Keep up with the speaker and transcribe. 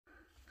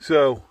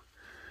So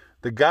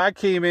the guy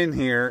came in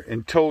here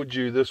and told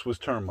you this was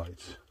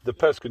termites. The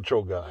pest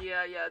control guy.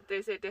 Yeah.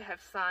 They said they have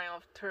sign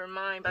of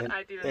termite, but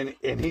I didn't.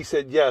 And he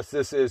said, yes,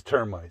 this is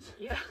termites.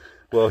 Yeah.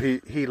 Well,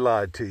 he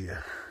lied to you.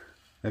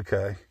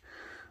 Okay.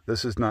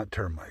 This is not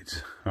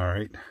termites. All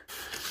right.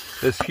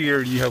 This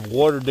here, you have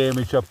water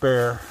damage up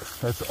there.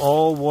 That's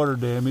all water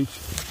damage.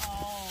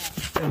 Oh.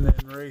 And then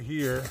right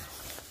here,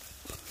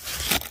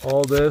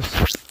 all this,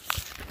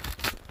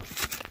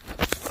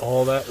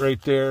 all that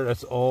right there,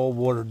 that's all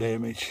water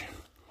damage.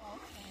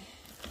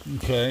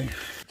 Okay.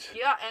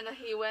 Yeah, and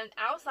he went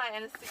outside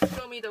and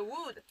showed me the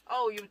wood.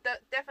 Oh, you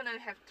definitely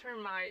have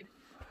termite.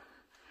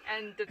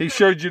 And he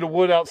showed you the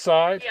wood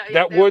outside? Yeah,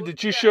 that wood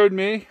that you showed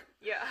me?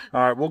 Yeah.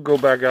 All right, we'll go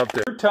back out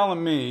there. You're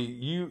telling me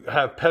you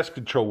have pest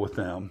control with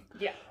them.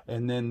 Yeah.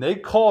 And then they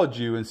called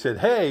you and said,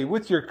 hey,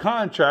 with your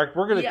contract,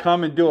 we're going to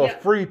come and do a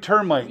free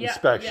termite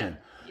inspection.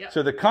 Yeah.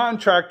 So the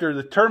contractor,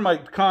 the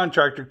termite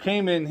contractor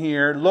came in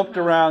here, looked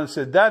around and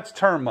said, that's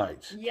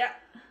termites. Yeah.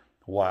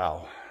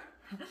 Wow.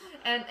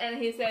 And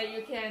he said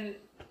you can,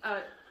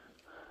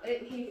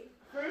 he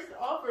first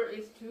offer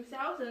is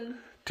 $2,000.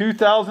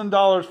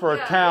 $2,000 for a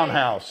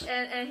townhouse.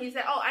 And he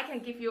said, oh, I can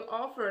give you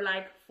offer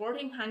like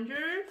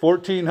 $1,400.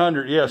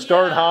 $1,400, yeah.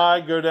 Start high,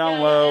 go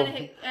down low.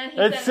 And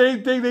That's the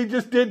same thing they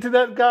just did to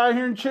that guy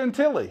here in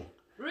Chantilly.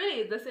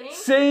 Really, the same?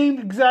 Same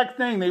exact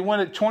thing. They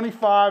went at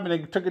 25 and they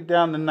took it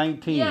down to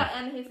 19. Yeah,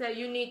 and he said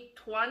you need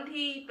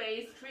 20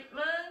 base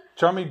treatment.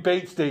 20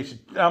 bait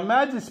stations. Now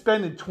imagine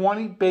spending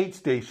 20 bait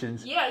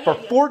stations for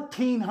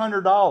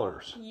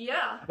 $1,400.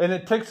 Yeah. And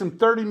it takes them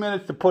 30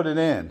 minutes to put it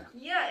in.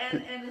 Yeah,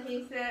 and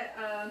he said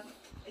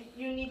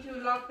you need to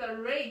lock the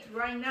rate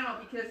right now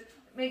because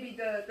maybe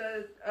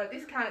the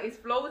discount is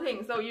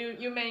floating, so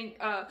you may.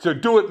 So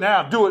do it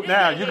now. Do it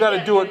now. You got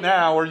to do it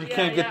now, or you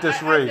can't get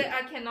this rate.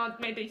 I cannot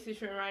make a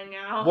decision right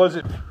now. Was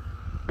it?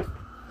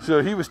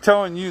 So he was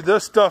telling you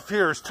this stuff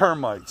here is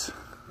termites.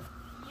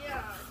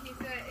 Yeah, he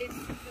said if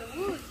the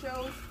wood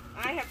shows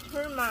I have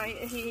termite.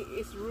 He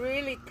is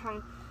really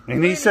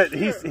And he said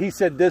he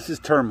said this is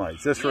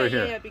termites. This right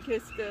here. Yeah,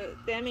 because the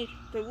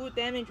wood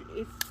damage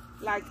is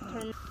like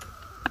termites.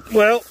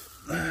 Well,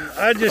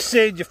 I just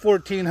saved you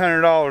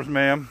 $1,400,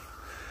 ma'am.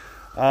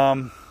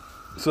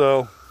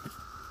 So,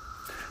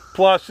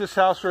 plus this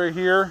house right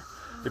here,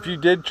 if you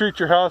did treat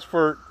your house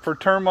for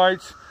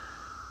termites,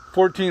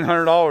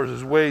 $1,400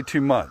 is way too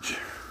much.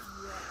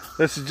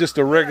 This is just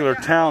a regular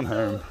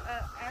townhome.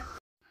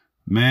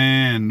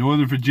 Man,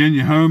 Northern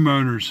Virginia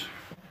homeowners,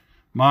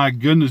 my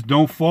goodness,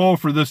 don't fall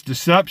for this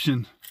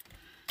deception.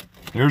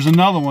 There's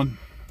another one.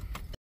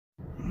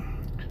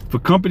 If a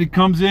company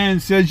comes in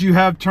and says you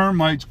have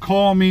termites,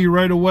 call me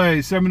right away,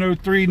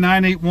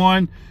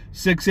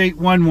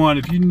 703-981-6811.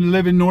 If you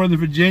live in Northern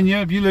Virginia,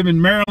 if you live in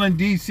Maryland,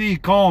 D.C.,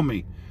 call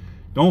me.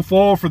 Don't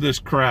fall for this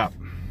crap.